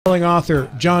Author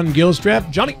John Gilstrap.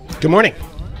 Johnny. Good morning.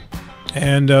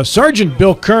 And Sergeant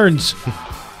Bill Kearns,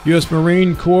 U.S.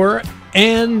 Marine Corps,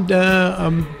 and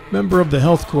a member of the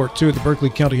Health Corps, too, at the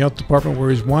Berkeley County Health Department, where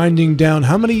he's winding down.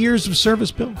 How many years of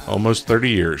service, Bill? Almost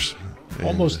 30 years.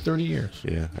 Almost 30 years.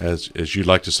 Yeah, as you'd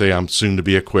like to say, I'm soon to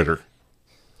be a quitter.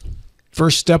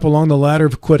 First step along the ladder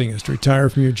of quitting is to retire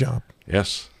from your job.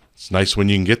 Yes. It's nice when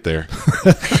you can get there.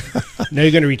 Now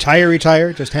you're going to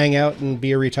retire, just hang out and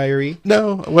be a retiree?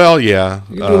 No. Well, yeah.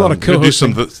 You do a lot of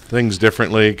co-hosting. Do some things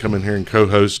differently, come in here and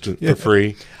co-host for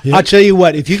free. Yeah. I'll tell you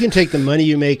what, if you can take the money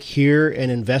you make here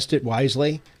and invest it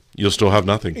wisely, you'll still have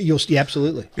nothing.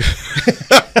 Absolutely.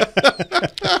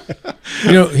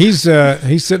 You know, he's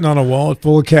sitting on a wallet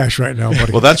full of cash right now,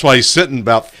 buddy. Well, that's why he's sitting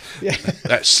about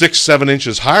 6-7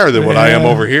 inches higher than what I am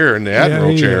over here in the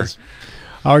Admiral chair. Is.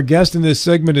 Our guest in this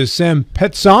segment is Sam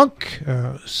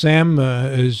Petsonk. Sam,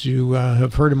 as you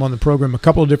have heard him on the program a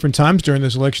couple of different times during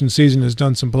this election season, has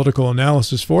done some political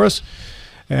analysis for us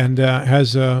and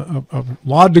has a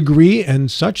law degree and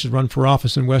such, has run for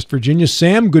office in West Virginia.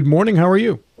 Sam, good morning. How are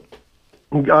you?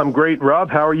 I'm great,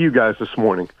 Rob. How are you guys this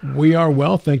morning? We are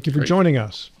well. Thank you for joining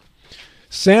us.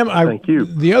 Sam, thank you.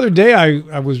 The other day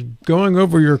I was going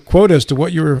over your quote as to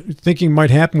what you were thinking might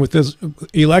happen with this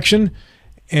election,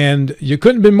 and you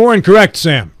couldn't have been more incorrect,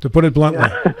 Sam, to put it bluntly.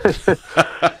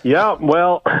 Yeah,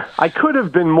 well, I could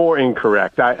have been more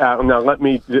incorrect. I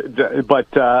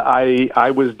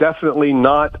was definitely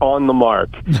not on the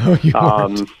mark. No, you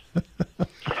weren't.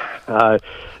 But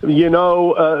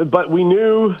we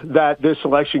knew that this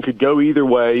election could go either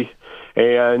way,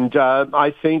 and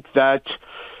I think that,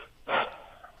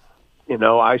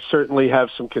 I certainly have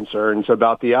some concerns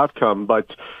about the outcome,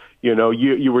 but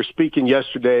you were speaking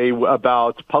yesterday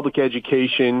about public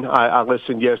education. I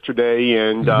listened yesterday,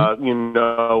 and,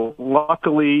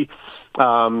 luckily,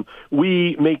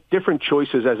 we make different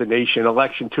choices as a nation,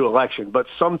 election to election, but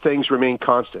some things remain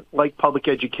constant, like public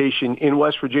education in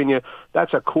West Virginia.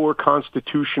 That's a core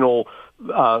constitutional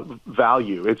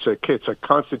value. It's a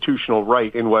constitutional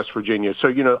right in West Virginia.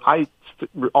 So, I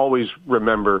always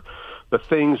remember the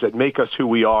things that make us who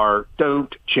we are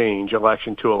don't change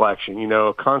election to election.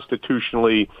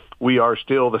 Constitutionally, we are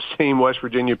still the same West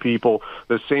Virginia people,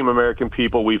 the same American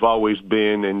people we've always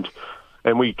been, and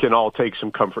we can all take some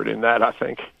comfort in that, I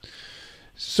think.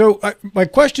 So my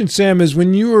question, Sam, is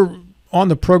when you were on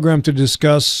the program to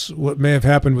discuss what may have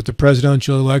happened with the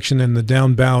presidential election and the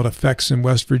down ballot effects in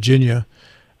West Virginia,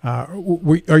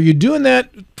 are you doing that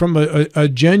from a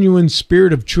genuine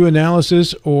spirit of true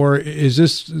analysis, or is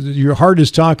this your heart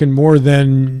is talking more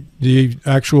than the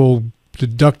actual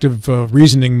deductive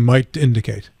reasoning might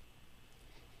indicate?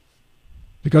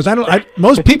 Because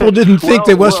most people didn't think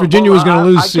that West Virginia was going to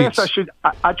lose seats. I guess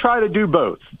I try to do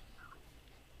both.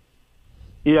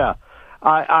 Yeah,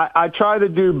 I try to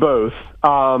do both.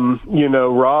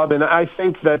 Rob, and I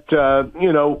think that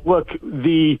look,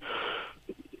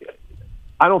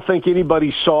 I don't think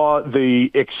anybody saw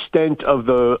the extent of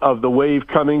the wave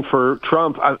coming for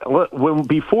Trump.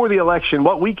 Before the election,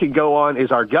 what we could go on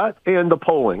is our gut and the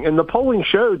polling. And the polling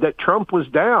showed that Trump was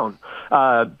down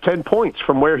 10 points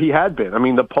from where he had been. I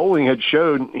mean, the polling had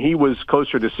showed he was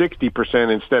closer to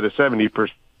 60% instead of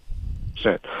 70%.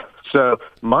 So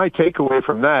my takeaway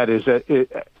from that is that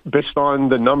based on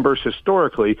the numbers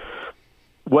historically,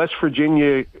 West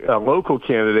Virginia local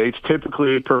candidates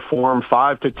typically perform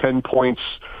 5 to 10 points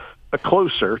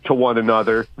closer to one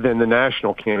another than the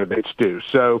national candidates do.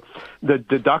 So the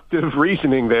deductive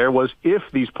reasoning there was if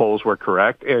these polls were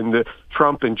correct and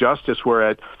Trump and Justice were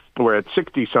at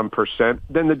 60-some%,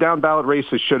 then the down ballot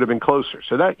races should have been closer.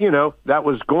 So that, that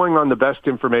was going on the best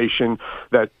information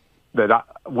that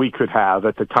we could have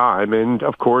at the time. And,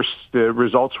 of course, the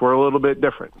results were a little bit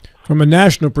different. From a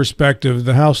national perspective,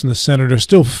 the House and the Senate are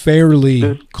still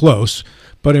fairly close.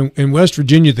 But in West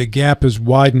Virginia, the gap has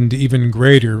widened even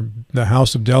greater. The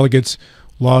House of Delegates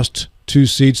lost 2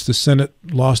 seats. The Senate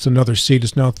lost another seat.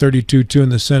 It's now 32-2 in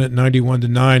the Senate,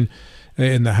 91-9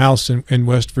 in the House in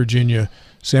West Virginia.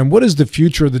 Sam, what is the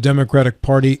future of the Democratic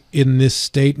Party in this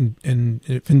state, and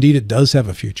if indeed it does have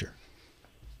a future?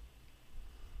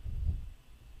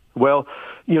 Well,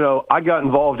 I got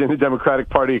involved in the Democratic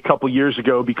Party a couple years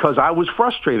ago because I was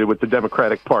frustrated with the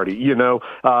Democratic Party.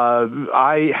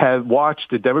 I have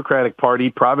watched the Democratic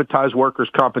Party privatize workers'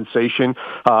 compensation,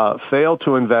 fail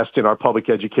to invest in our public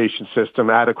education system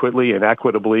adequately and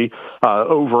equitably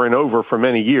over and over for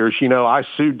many years. I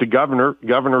sued the Governor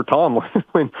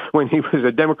Tomlin, when he was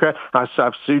a Democrat.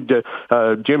 I've sued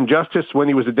Jim Justice when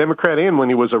he was a Democrat and when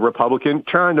he was a Republican,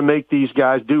 trying to make these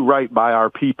guys do right by our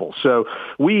people. So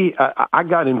I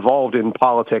got got involved in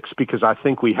politics because I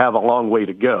think we have a long way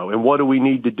to go. And what do we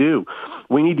need to do?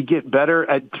 We need to get better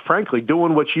at, frankly,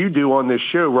 doing what you do on this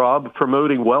show, Rob,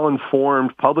 promoting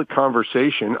well-informed public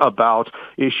conversation about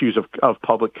issues of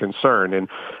public concern.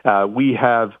 And we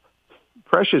have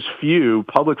precious few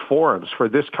public forums for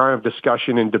this kind of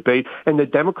discussion and debate. And the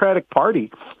Democratic Party,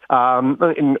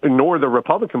 nor the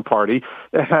Republican Party,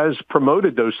 has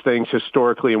promoted those things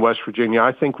historically in West Virginia.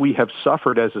 I think we have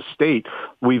suffered as a state.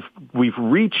 We've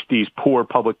reached these poor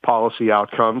public policy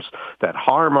outcomes that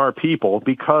harm our people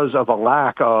because of a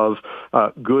lack of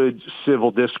good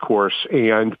civil discourse.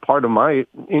 And part of my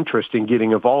interest in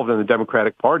getting involved in the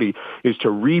Democratic Party is to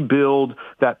rebuild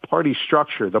that party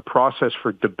structure, the process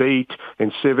for debate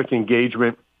and civic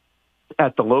engagement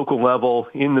at the local level,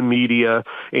 in the media,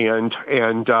 and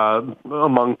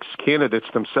amongst candidates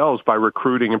themselves by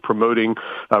recruiting and promoting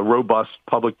robust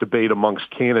public debate amongst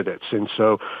candidates. And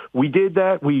so we did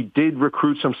that. We did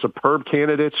recruit some superb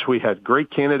candidates. We had great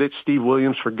candidates, Steve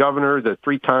Williams for governor, the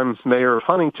 3-time mayor of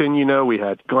Huntington. We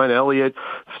had Glenn Elliott,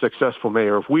 successful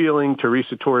mayor of Wheeling,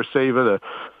 Teresa Torreseva,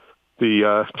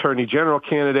 the Attorney General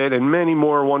candidate, and many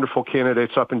more wonderful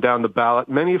candidates up and down the ballot,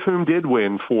 many of whom did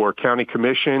win for county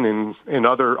commission and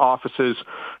other offices.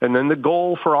 And then the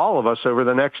goal for all of us over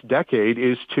the next decade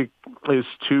is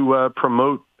to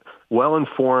promote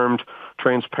well-informed,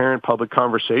 transparent public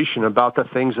conversation about the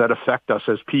things that affect us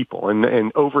as people.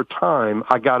 And over time,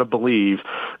 I got to believe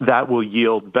that will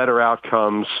yield better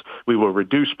outcomes. We will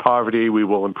reduce poverty. We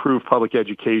will improve public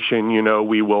education.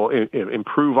 We will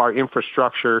improve our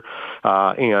infrastructure.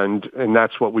 And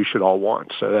that's what we should all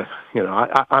want. So,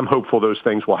 I'm hopeful those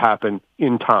things will happen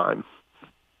in time.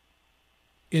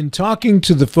 In talking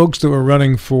to the folks that were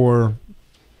running for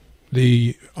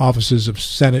the offices of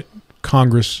Senate,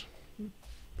 Congress,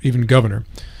 even governor,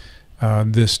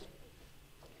 this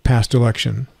past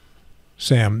election,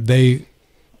 Sam, they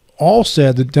all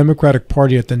said the Democratic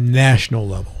Party at the national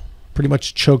level pretty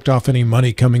much choked off any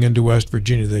money coming into West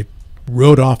Virginia. They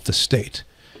wrote off the state.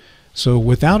 So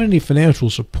without any financial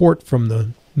support from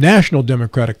the national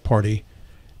Democratic Party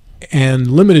and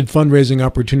limited fundraising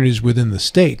opportunities within the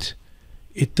state,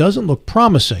 it doesn't look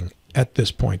promising at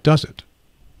this point, does it?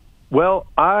 Well,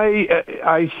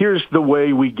 here's the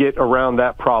way we get around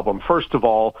that problem. First of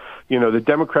all, the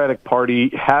Democratic Party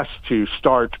has to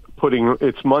start putting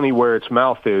its money where its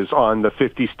mouth is on the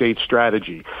 50-state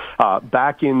strategy.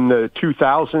 Back in the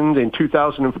 2000 and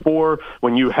 2004,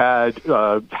 when you had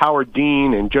Howard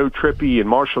Dean and Joe Trippi and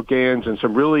Marshall Gans and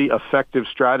some really effective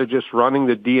strategists running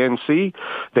the DNC,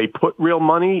 they put real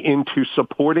money into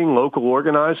supporting local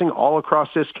organizing all across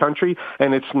this country.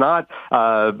 And it's not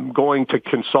going to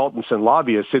consultants and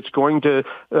lobbyists. It's going to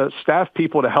staff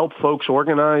people to help folks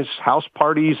organize house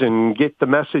parties and get the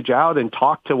message out and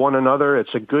talk to one another.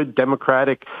 It's a good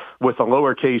democratic, with a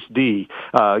lowercase d,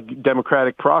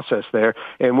 democratic process there.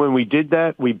 And when we did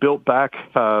that, we built back,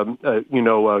 a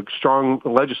strong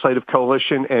legislative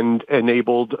coalition and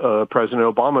enabled President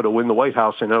Obama to win the White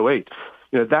House in 2008.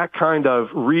 That kind of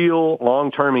real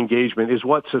long-term engagement is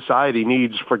what society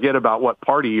needs. Forget about what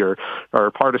party or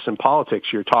partisan politics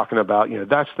you're talking about.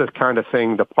 That's the kind of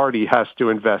thing the party has to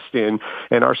invest in,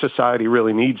 and our society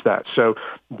really needs that. So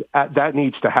that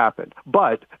needs to happen.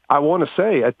 But I want to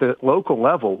say at the local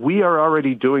level, we are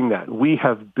already doing that. We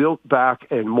have built back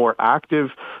a more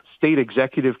active state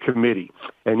executive committee.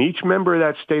 And each member of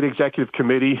that state executive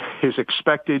committee is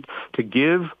expected to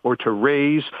give or to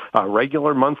raise a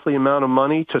regular monthly amount of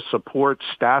money to support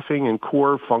staffing and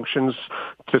core functions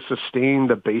to sustain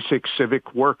the basic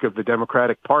civic work of the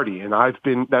Democratic Party. And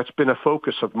that's been a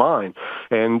focus of mine.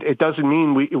 And it doesn't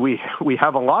mean we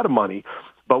have a lot of money.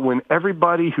 But when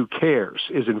everybody who cares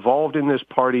is involved in this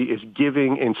party, is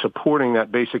giving and supporting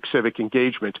that basic civic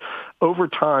engagement, over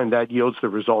time that yields the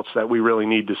results that we really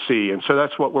need to see. And so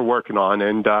that's what we're working on.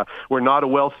 And we're not a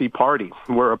wealthy party.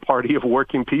 We're a party of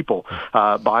working people,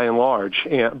 by and large.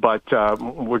 But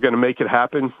we're going to make it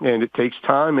happen, and it takes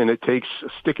time, and it takes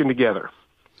sticking together.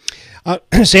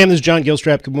 Sam, this is John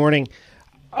Gilstrap. Good morning.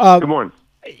 Good morning.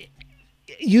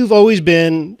 You've always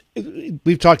been,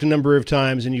 we've talked a number of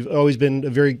times, and you've always been a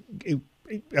very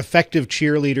effective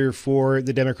cheerleader for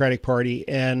the Democratic Party.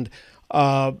 And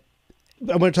I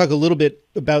want to talk a little bit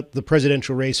about the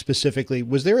presidential race specifically.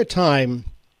 Was there a time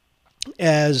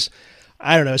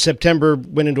September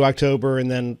went into October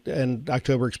and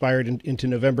October expired into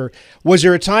November. Was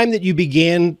there a time that you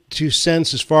began to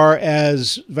sense, as far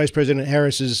as Vice President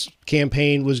Harris's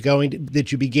campaign was going,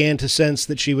 that you began to sense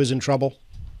that she was in trouble?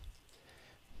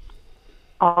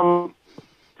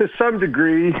 To some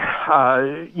degree,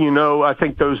 I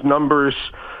think those numbers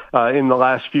in the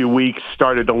last few weeks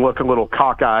started to look a little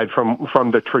cockeyed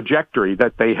from the trajectory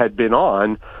that they had been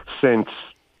on since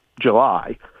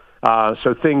July.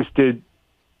 So things did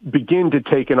begin to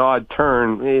take an odd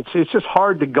turn. It's just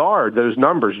hard to guard those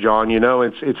numbers, John.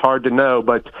 It's hard to know,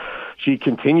 but she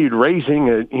continued raising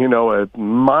a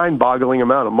mind-boggling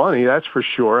amount of money. That's for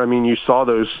sure. I mean, you saw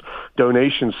those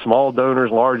donations, small donors,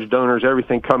 large donors,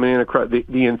 everything coming in across.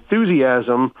 The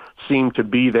enthusiasm seemed to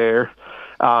be there,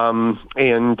 I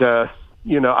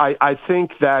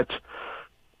think that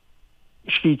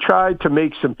she tried to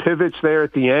make some pivots there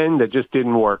at the end that just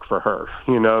didn't work for her.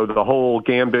 The whole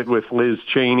gambit with Liz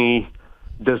Cheney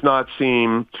does not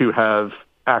seem to have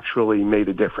actually made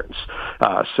a difference.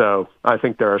 So I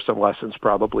think there are some lessons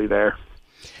probably there.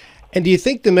 And do you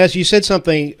think the mess, you said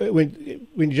something when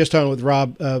you just talking with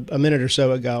Rob a minute or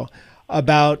so ago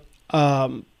about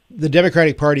the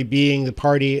Democratic Party being the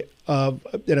party of,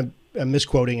 and I'm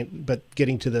misquoting it, but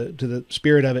getting to the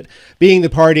spirit of it, being the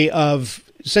party of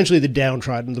essentially the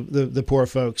downtrodden, the poor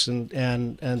folks, and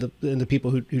the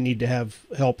people who need to have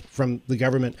help from the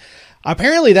government.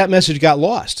 Apparently, that message got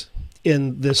lost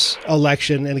in this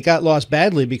election, and it got lost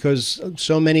badly because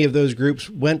so many of those groups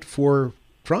went for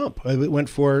Trump. It went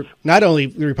for not only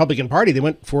the Republican Party, they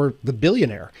went for the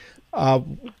billionaire.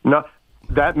 No.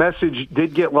 That message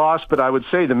did get lost, but I would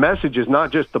say the message is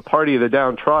not just the party of the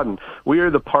downtrodden. We are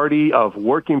the party of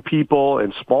working people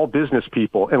and small business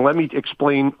people. And let me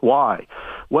explain why.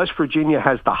 West Virginia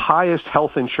has the highest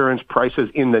health insurance prices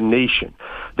in the nation.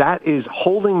 That is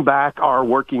holding back our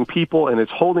working people, and it's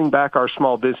holding back our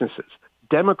small businesses.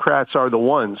 Democrats are the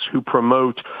ones who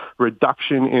promote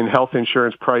reduction in health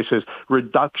insurance prices,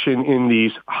 reduction in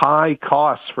these high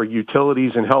costs for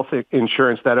utilities and health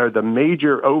insurance that are the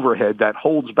major overhead that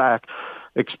holds back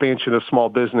expansion of small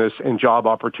business and job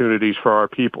opportunities for our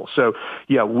people. So,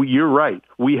 yeah, you're right.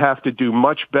 We have to do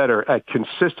much better at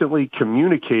consistently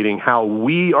communicating how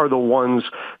we are the ones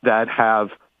that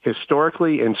have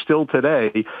historically and still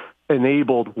today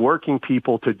enabled working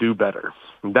people to do better.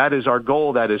 That is our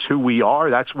goal. That is who we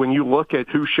are. That's when you look at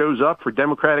who shows up for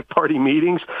Democratic Party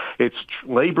meetings. It's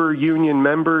labor union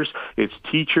members, it's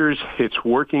teachers, it's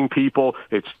working people,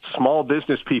 it's small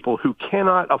business people who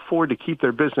cannot afford to keep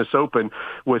their business open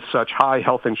with such high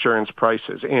health insurance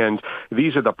prices. And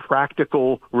these are the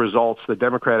practical results the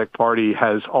Democratic Party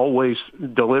has always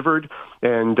delivered,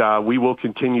 and we will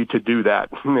continue to do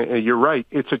that. You're right.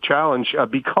 It's a challenge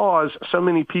because so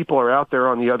many people are out there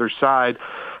on the other side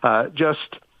just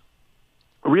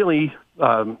really,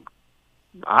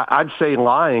 I'd say,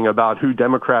 lying about who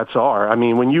Democrats are. I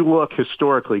mean, when you look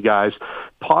historically, guys,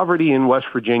 poverty in West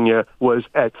Virginia was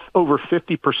at over 50%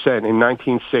 in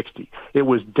 1960. It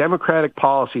was Democratic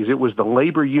policies. It was the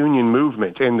labor union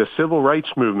movement and the civil rights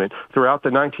movement throughout the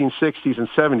 1960s and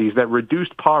 70s that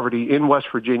reduced poverty in West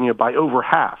Virginia by over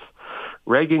half.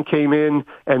 Reagan came in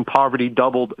and poverty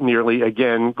doubled nearly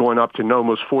again, going up to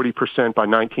almost 40% by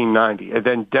 1990. And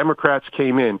then Democrats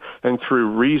came in and through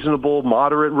reasonable,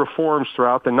 moderate reforms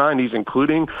throughout the 90s,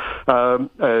 including,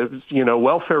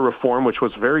 welfare reform, which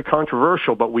was very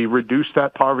controversial, but we reduced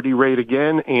that poverty rate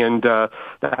again. And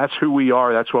that's who we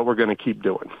are. That's what we're going to keep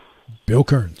doing. Bill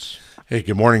Kearns. Hey,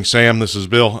 good morning, Sam. This is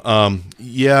Bill.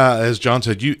 As John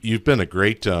said, you've been a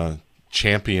great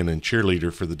champion and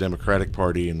cheerleader for the Democratic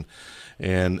Party, and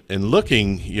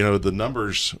looking, the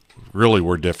numbers really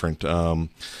were different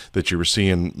that you were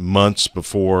seeing months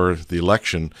before the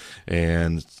election,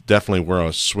 and definitely were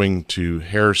a swing to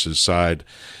Harris's side.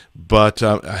 But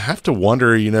I have to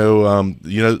wonder,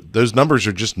 those numbers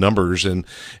are just numbers, and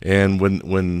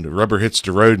when rubber hits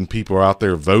the road and people are out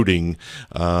there voting,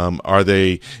 are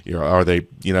they?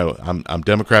 I'm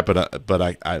Democrat, but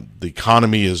the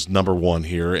economy is number one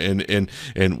here, and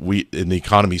the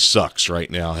economy sucks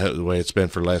right now the way it's been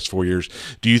for the last 4 years.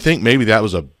 Do you think maybe that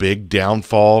was a big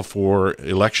downfall for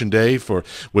Election Day, for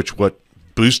what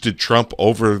boosted Trump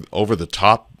over the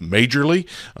top majorly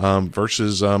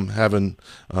versus having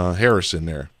Harris in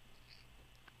there?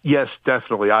 Yes,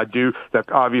 definitely. I do.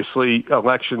 That obviously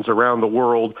elections around the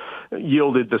world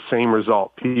yielded the same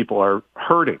result. People are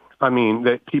hurting. I mean,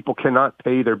 that people cannot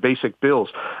pay their basic bills.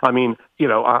 I mean,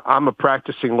 I'm a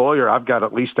practicing lawyer. I've got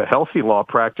at least a healthy law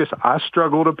practice. I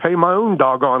struggle to pay my own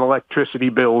doggone electricity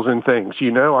bills and things,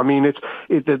 I mean,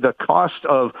 the cost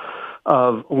of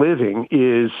living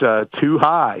is too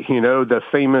high. The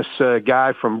famous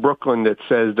guy from Brooklyn that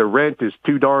says the rent is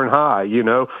too darn high,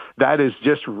 that is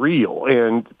just real.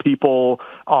 And people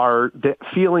are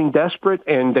feeling desperate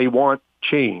and they want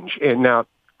change. And now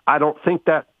I don't think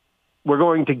that we're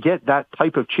going to get that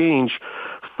type of change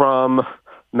from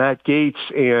Matt Gaetz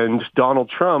and Donald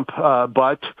Trump.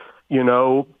 But,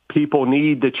 people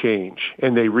need the change,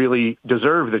 and they really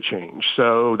deserve the change.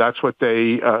 So that's what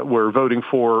they were voting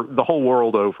for the whole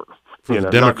world over. For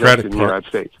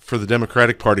the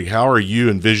Democratic Party, how are you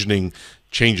envisioning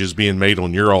changes being made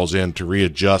on your all's end to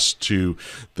readjust to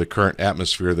the current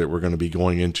atmosphere that we're going to be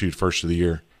going into first of the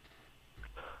year?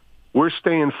 We're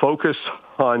staying focused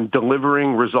on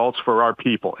delivering results for our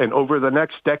people. And over the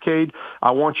next decade,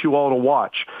 I want you all to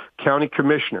watch county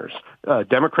commissioners,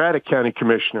 Democratic county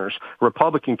commissioners,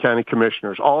 Republican county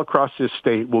commissioners all across this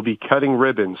state will be cutting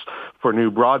ribbons for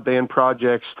new broadband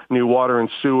projects, new water and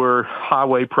sewer,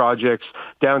 highway projects,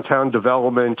 downtown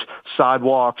development,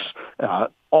 sidewalks,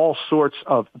 all sorts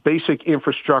of basic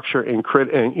infrastructure and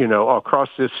across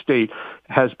this state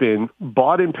has been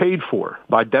bought and paid for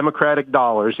by Democratic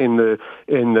dollars in the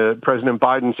President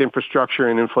Biden's infrastructure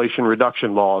and inflation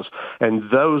reduction laws,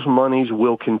 and those monies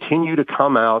will continue to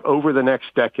come out over the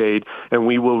next decade, and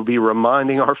we will be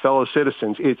reminding our fellow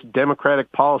citizens it's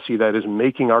Democratic policy that is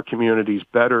making our communities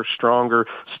better, stronger,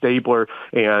 stabler,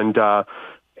 and I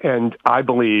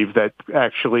believe that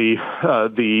actually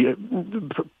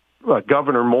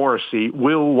Governor Morrisey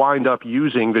will wind up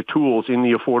using the tools in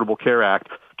the Affordable Care Act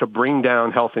to bring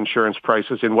down health insurance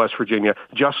prices in West Virginia,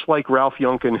 just like Ralph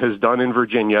Yunkin has done in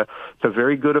Virginia, to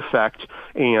very good effect.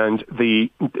 And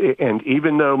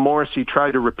even though Morrisey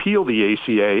tried to repeal the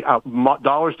ACA,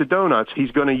 dollars to donuts,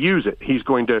 he's going to use it. He's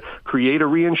going to create a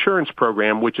reinsurance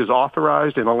program which is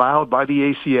authorized and allowed by the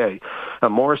ACA.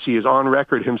 Morrisey is on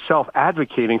record himself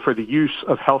advocating for the use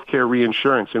of healthcare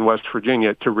reinsurance in West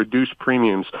Virginia to reduce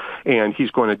premiums, and he's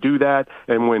going to do that.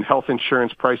 And when health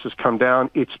insurance prices come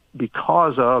down, it's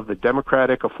because of the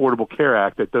Democratic Affordable Care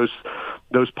Act that those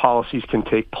policies can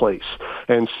take place.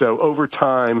 And so over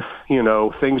time,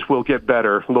 things will get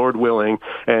better, Lord willing,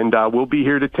 and we'll be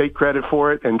here to take credit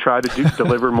for it and try to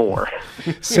deliver more.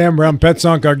 Sam Brown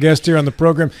Petsonk, our guest here on the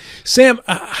program. Sam,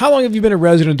 how long have you been a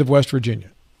resident of West Virginia?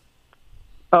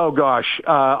 Oh, gosh,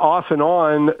 off and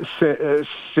on,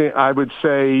 I would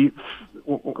say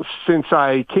since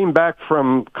I came back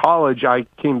from college. I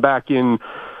came back in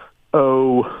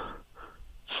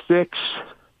 2006.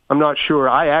 I'm not sure.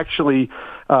 I actually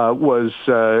was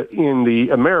in the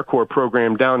AmeriCorps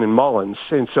program down in Mullins,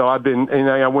 and so I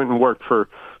went and worked for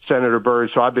Senator Byrd,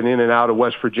 so I've been in and out of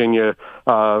West Virginia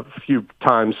a few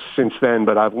times since then,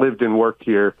 but I've lived and worked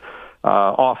here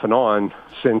off and on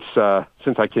since I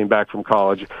came back from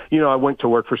college. I went to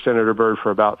work for Senator Byrd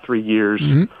for about 3 years.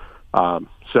 Mm-hmm.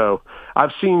 So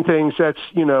I've seen things that's,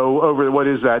 over, what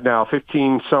is that now,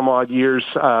 15 some odd years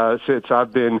since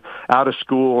I've been out of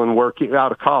school and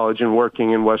out of college and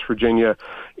working in West Virginia.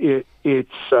 We've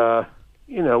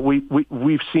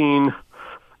seen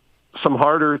some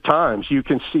harder times. You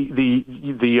can see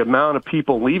the amount of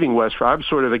people leaving West Virginia. I'm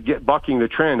sort of bucking the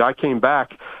trend. I came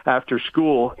back after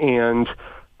school, and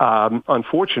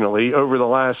unfortunately, over the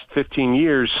last 15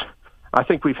 years, I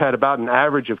think we've had about an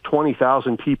average of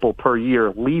 20,000 people per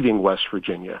year leaving West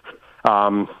Virginia,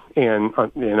 and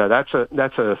that's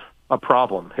a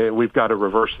problem. We've got to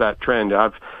reverse that trend.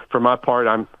 For my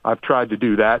part, I've tried to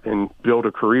do that and build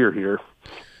a career here.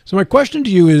 So my question to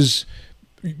you is,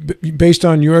 based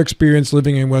on your experience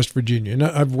living in West Virginia, and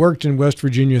I've worked in West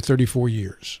Virginia 34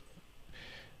 years.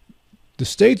 The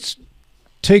state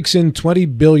takes in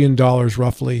 $20 billion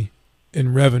roughly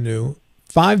in revenue.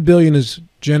 $5 billion is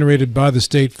generated by the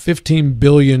state. $15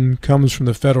 billion comes from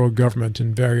the federal government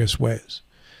in various ways.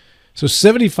 So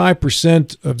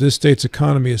 75% of this state's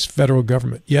economy is federal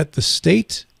government. Yet the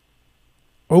state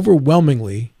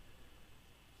overwhelmingly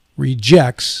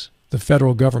rejects the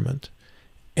federal government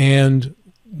and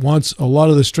wants a lot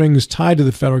of the strings tied to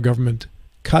the federal government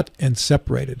cut and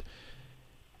separated.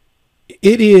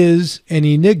 It is an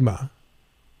enigma,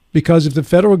 because if the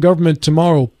federal government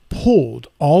tomorrow pulled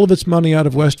all of its money out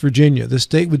of West Virginia, the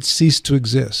state would cease to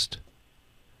exist.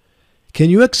 Can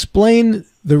you explain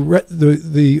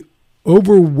the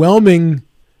overwhelming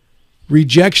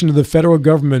rejection of the federal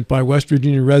government by West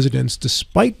Virginia residents,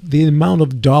 despite the amount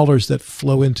of dollars that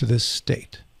flow into this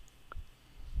state?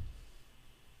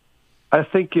 I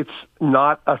think it's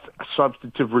not a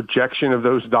substantive rejection of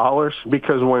those dollars,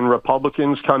 because when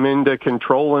Republicans come into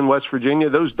control in West Virginia,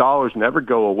 those dollars never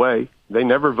go away. They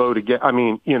never vote against. I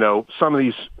mean, some of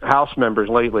these House members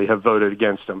lately have voted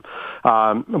against them,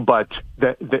 but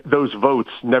those votes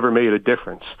never made a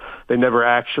difference. They never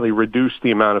actually reduced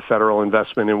the amount of federal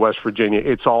investment in West Virginia.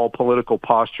 It's all political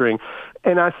posturing.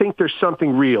 And I think there's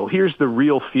something real. Here's the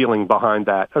real feeling behind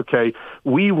that, okay?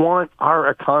 We want our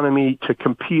economy to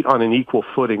compete on an equal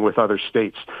footing with other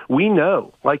states. We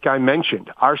know, like I mentioned,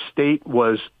 our state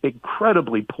was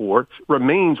incredibly poor,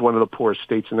 remains one of the poorest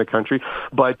states in the country,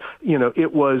 but,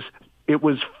 it was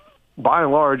by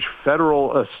and large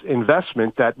federal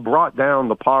investment that brought down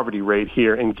the poverty rate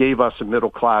here and gave us a middle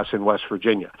class in West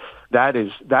Virginia. That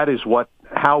is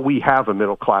how we have a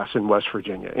middle class in West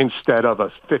Virginia instead of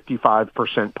a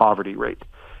 55% poverty rate.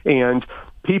 And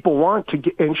people want to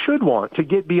get, and should want to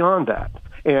get beyond that.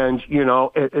 And,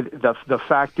 the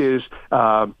fact is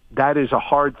that is a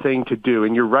hard thing to do.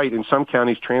 And you're right. In some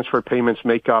counties, transfer payments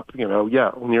make up,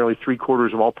 nearly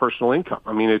 3/4 of all personal income.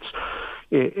 I mean,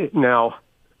 now,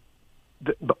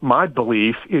 my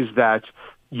belief is that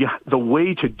the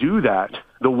way to do that,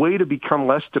 the way to become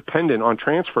less dependent on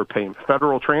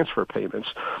federal transfer payments,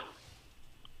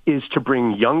 is to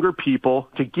bring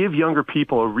to give younger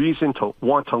people a reason to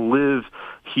want to live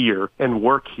here and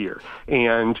work here.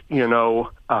 And,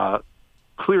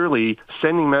 clearly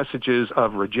sending messages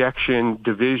of rejection,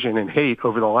 division, and hate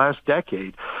over the last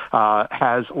decade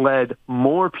has led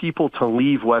more people to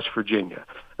leave West Virginia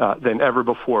than ever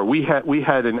before. We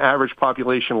had an average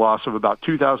population loss of about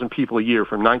 2,000 people a year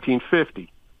from 1950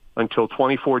 until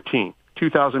 2014.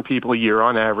 2,000 people a year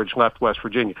on average left West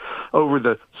Virginia. Over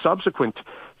the subsequent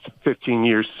 10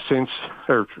 years since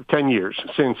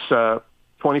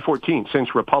 2014,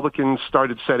 since Republicans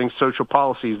started setting social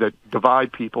policies that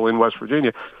divide people in West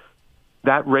Virginia,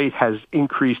 that rate has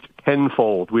increased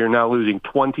tenfold. We are now losing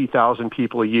 20,000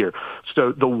 people a year.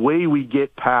 So the way we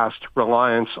get past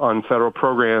reliance on federal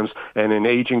programs and an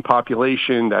aging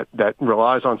population that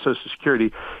relies on Social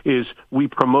Security is we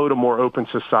promote a more open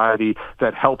society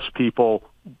that helps people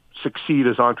succeed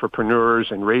as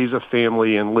entrepreneurs and raise a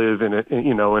family and live in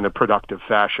a productive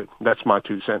fashion. That's my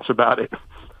 2 cents about it.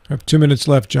 I have 2 minutes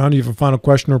left. John, do you have a final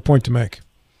question or point to make?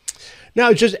 Now,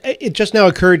 it just now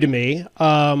occurred to me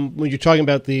when you're talking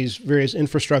about these various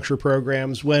infrastructure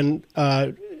programs, when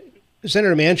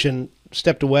Senator Manchin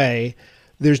stepped away,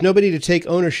 there's nobody to take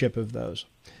ownership of those.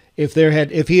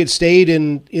 If he had stayed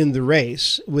in the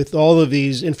race with all of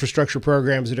these infrastructure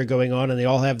programs that are going on, and they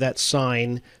all have that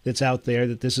sign that's out there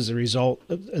that this is a result,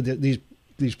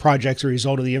 these projects are a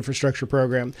result of the infrastructure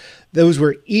program, those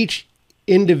were each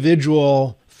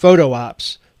individual photo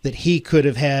ops that he could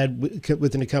have had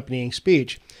with an accompanying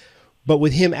speech. But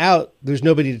with him out, there's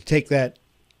nobody to take that.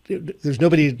 There's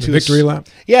nobody to victory lap.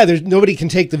 Yeah, there's nobody can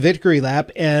take the victory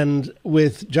lap. And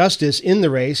with Justice in the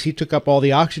race, he took up all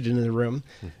the oxygen in the room,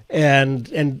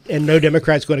 and no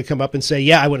Democrat's going to come up and say,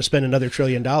 "Yeah, I want to spend another $1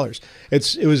 trillion."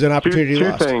 It was an opportunity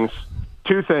lost.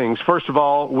 Two things. First of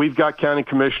all, we've got county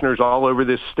commissioners all over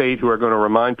this state who are going to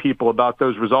remind people about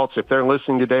those results. If they're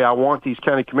listening today, I want these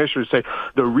county commissioners to say,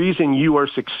 the reason you are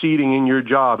succeeding in your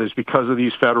job is because of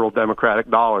these federal Democratic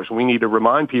dollars. We need to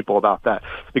remind people about that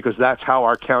because that's how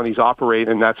our counties operate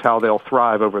and that's how they'll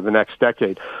thrive over the next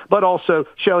decade. But also,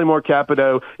 Shelley Moore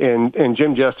Capito and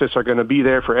Jim Justice are going to be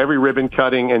there for every ribbon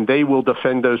cutting, and they will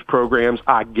defend those programs.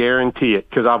 I guarantee it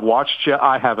because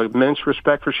I have immense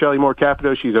respect for Shelley Moore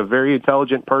Capito. She's a very intelligent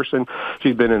person.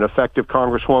 She's been an effective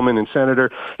congresswoman and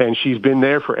senator, and she's been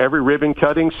there for every ribbon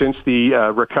cutting since the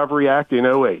Recovery Act in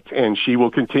 2008, and she will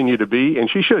continue to be,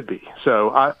 and she should be. So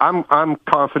I'm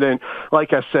confident.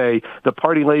 Like I say, the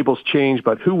party labels change,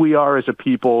 but who we are as a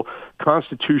people,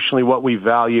 constitutionally what we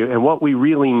value and what we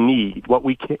really need, what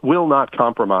we will not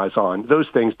compromise on, those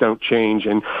things don't change.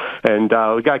 And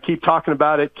we got to keep talking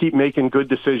about it, keep making good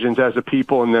decisions as a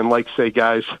people, and then, like say,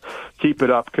 guys, keep it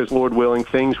up because, Lord willing,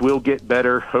 things will get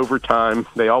better over time.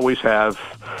 They always have,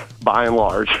 by and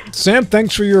large. Sam,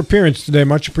 thanks for your appearance today.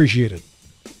 Much appreciated.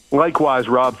 Likewise,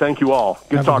 Rob. Thank you all.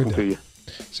 Good talking to you.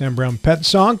 Sam Brown,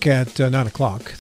 Petsonk at 9 o'clock.